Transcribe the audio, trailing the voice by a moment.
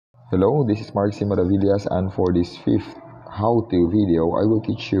Hello, this is Mark C. Maravillas, and for this fifth how-to video, I will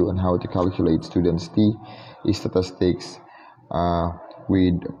teach you on how to calculate students' t statistics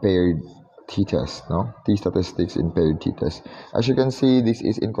with paired t-test, no? T statistics in paired t-test. As you can see, this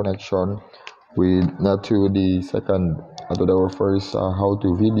is in connection with to the second, to our first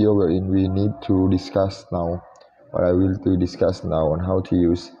how-to video, wherein we need to discuss now, or I will to discuss now on how to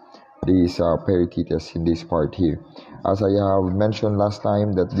use these paired t-tests in this part here. As I have mentioned last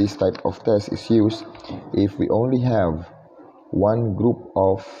time, that this type of test is used if we only have one group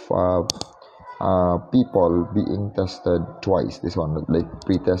of people being tested twice. This one, like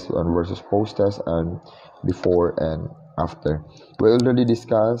pre-test and versus post-test, and before and after. We already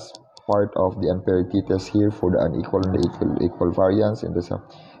discussed part of the unpaired t-test here for the unequal and the equal variance in the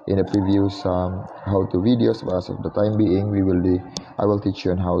previous how-to videos. But as of the time being, I will teach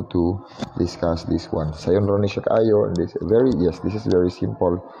you on how to discuss this one. Sayon ron ni siya kaayo, and this is very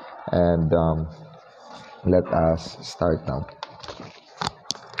simple, and let us start now.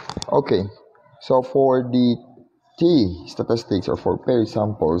 Okay, so for the t statistics, or for paired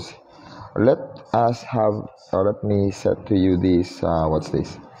samples, let me set to you this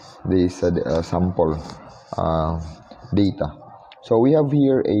sample data. So we have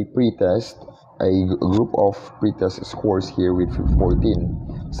here a pretest, a group of pretest scores here with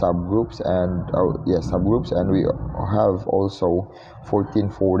 14 subgroups, and we have also 14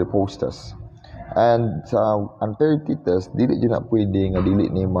 for the post-test. And sa unpaired t-test, dili yun na pwede nga dili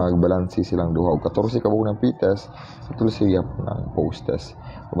ni magbalansi silang duha. 14 ka buong ng p-test, ito siya ng post-test.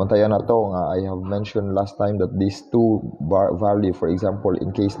 Kumantayan na to nga I have mentioned last time that these two value, for example,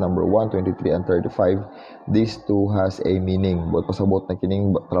 in case number 1, 23 and 35, these two has a meaning. But pasabot na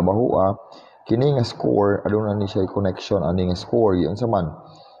kining trabaho kining nga score, adun na ni siya connection ani nga score, yun sa man.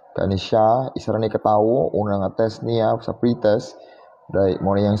 Kani siya, isa ra ni katawo, una nga test niya sa pre-test, dahil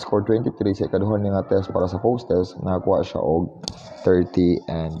mo na yung score 23, sa ikaduhan niya nga test para sa post-test, nakakuha siya og 30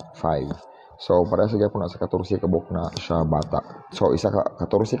 and 5. So, para sa gapon na sa 14 ka buok na siya bata. So,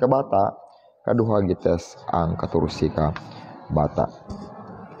 14 ka bata, kaduha gi-test ang 14 ka bata.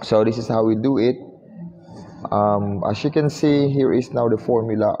 So, this is how we do it. As you can see, here is now the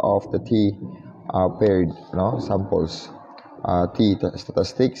formula of the t paired samples. T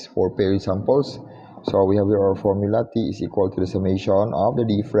statistics for paired samples. So we have here our formula. T is equal to the summation of the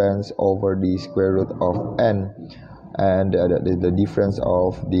difference over the square root of n, and the difference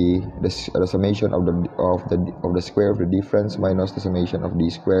of the summation of the square of the difference minus the summation of d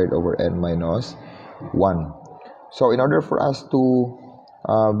squared over n minus 1. So in order for us to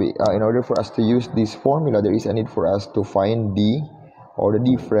use this formula, there is a need for us to find d, or the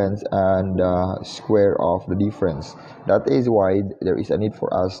difference, and square of the difference. That is why there is a need for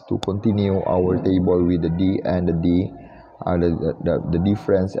us to continue our table with the d and the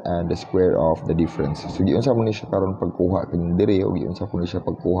difference and the square of the difference. So giun sa mo ni siya karon pagkuha king diri, o giun sa mo ni siya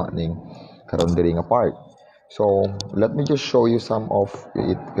pagkuha ning karon diri nga part. So let me just show you some of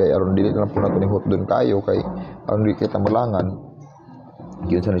it, kay aron dili na po nato ning hotdon kayo, kay aron di kay tamalangan.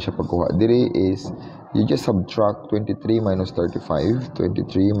 Giun sa ni siya pagkuha diri is you just subtract 23 minus 35.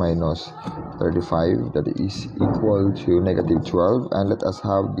 23 minus 35, that is equal to negative 12. And let us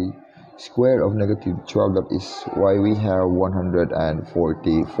have the square of negative 12. That is why we have 144.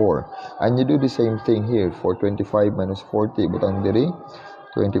 And you do the same thing here for 25 minus 40. Butang diri,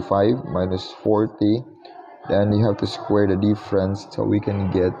 25 minus 40. Then you have to square the difference, so we can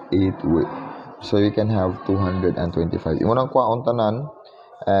get it so you can have 225. Imo nang kuhaon tanan.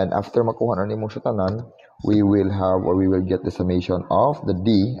 And after makuha na nimo siya tanan, we will get the summation of the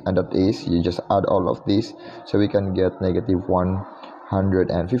d, and that is, you just add all of this, so we can get negative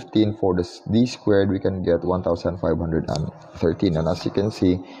 115. For the d squared, we can get 1513. And as you can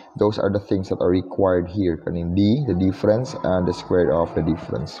see, those are the things that are required here. Kaning d, the difference, and the square of the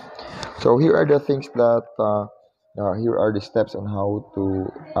difference. So here are the things that here are the steps on how to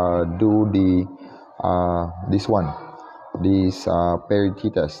do this paired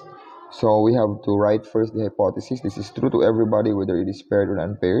t-test. So we have to write first the hypothesis. This is true to everybody, whether it is paired or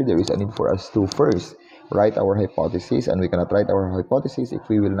unpaired. There is a need for us to first write our hypothesis, and we cannot write our hypothesis if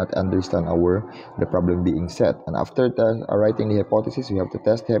we will not understand the problem being set. And after writing the hypothesis, we have to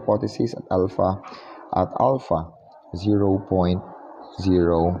test the hypothesis at alpha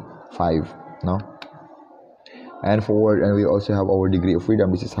 0.05, no? And we also have our degree of freedom.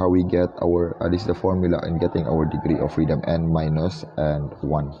 This is how we get this is the formula in getting our degree of freedom, n minus 1.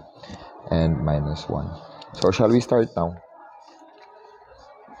 So shall we start now?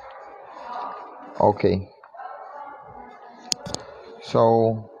 Okay.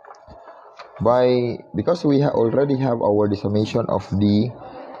 So because we already have the summation of the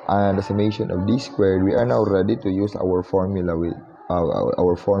and the summation of d squared, we are now ready to use our formula with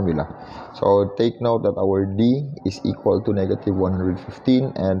our formula. So take note that our d is equal to negative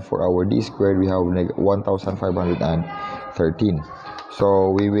 115, and for our d squared we have 1513.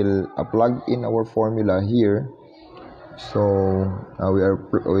 So we will plug in our formula here. So we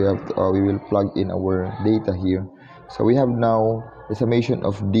will plug in our data here. So we have now the summation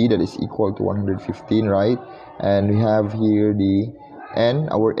of d that is equal to 115, right? And we have here the n.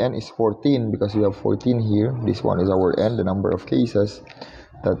 Our n is 14 because we have 14 here. This one is our n, the number of cases.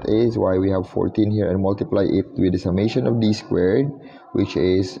 That is why we have 14 here, and multiply it with the summation of d squared, which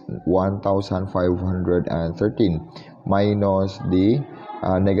is 1513, minus the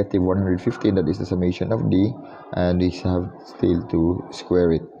negative 115, that is the summation of d, and we have still to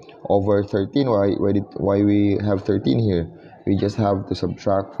square it, over 13. Why we have 13 here? We just have to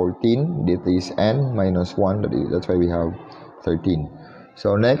subtract 14, that is n, minus 1, that's why we have 13.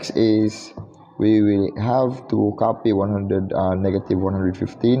 So next is we will have to copy negative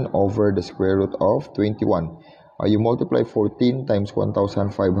 115 over the square root of 21. You multiply 14 times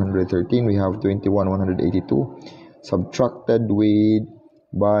 1513, we have 21,182, subtracted with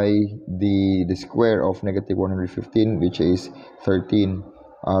by the square of negative 115, which is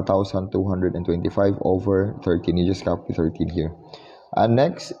 13,225 over 13. You just copy 13 here. And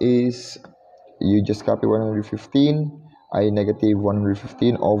next is you just copy 115, negative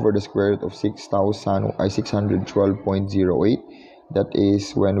 115 over the square root of 612.08. That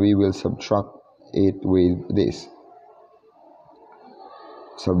is when we will subtract it with this.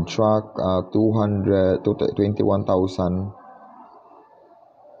 Subtract 21,000.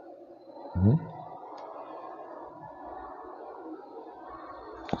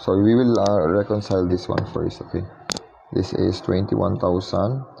 So we will reconcile this one first. Okay, this is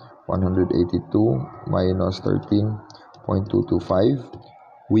 21,182 minus 13.225.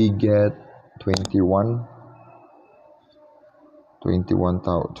 We get 21.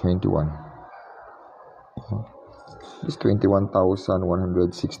 This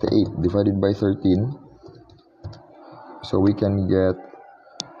 21,168 divided by 13. So we can get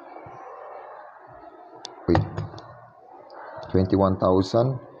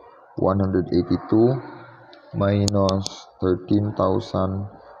 21,182 minus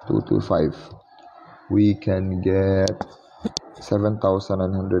 13,225. We can get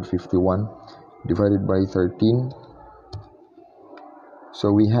 7,951 divided by 13.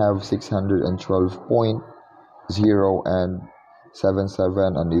 So we have 612.0 and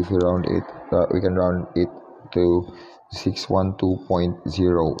 77, and if we round it, we can round it to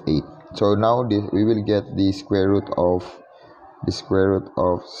 612.08. So now we will get the square root of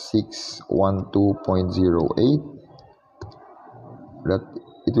 612.08. That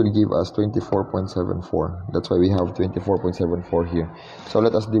it will give us 24.74. That's why we have 24.74 here. So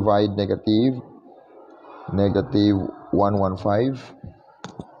let us divide negative 115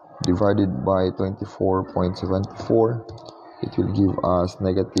 divided by 24.74. It will give us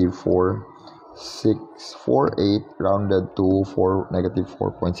negative 4.648 rounded to negative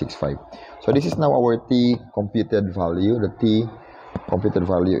 4.65. So this is now our t computed value. The t computed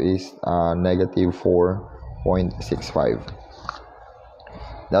value is negative 4.65.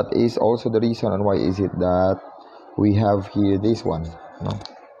 That is also the reason on why is it that we have here this one. No?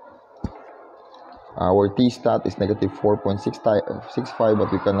 Our t stat is negative 4.65,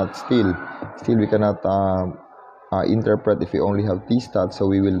 but we cannot we cannot interpret if we only have t stat. So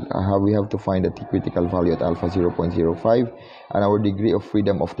we have to find the t critical value at alpha 0.05, and our degree of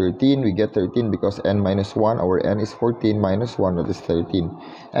freedom of 13. We get 13 because n minus 1. Our n is 14 minus 1, that is 13.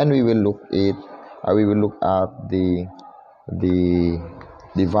 And we will look at the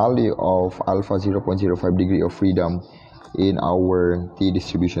value of alpha 0.05 degree of freedom in our t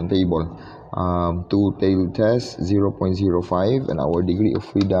distribution table. Two-tailed test 0.05, and our degree of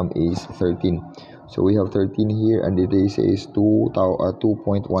freedom is 13. So we have 13 here, and it is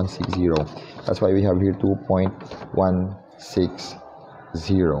 2.160. That's why we have here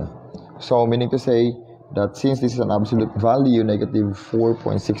 2.160. So meaning to say that since this is an absolute value, negative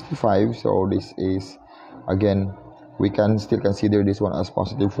 4.65, so this is, again, we can still consider this one as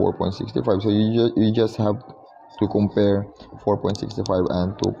positive 4.65. So you just have to compare 4.65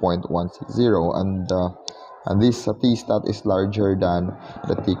 and 2.160, and this t stat is larger than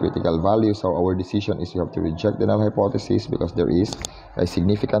the t critical value. So our decision is you have to reject the null hypothesis because there is a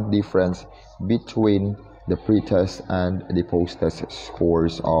significant difference between the pre-test and the post-test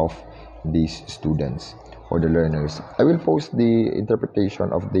scores of these students or the learners. I will post the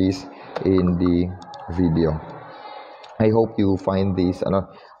interpretation of this in the video. I hope you find this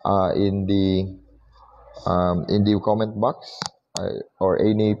in the comment box. or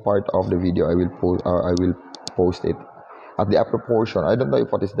any part of the video, I will post it at the upper portion. I don't know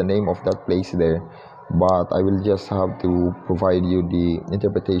if what is the name of that place there, but I will just have to provide you the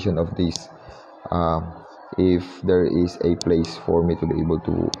interpretation of this, if there is a place for me to be able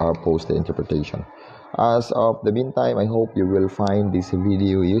to post the interpretation. As of the meantime, I hope you will find this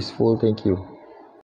video useful. Thank you.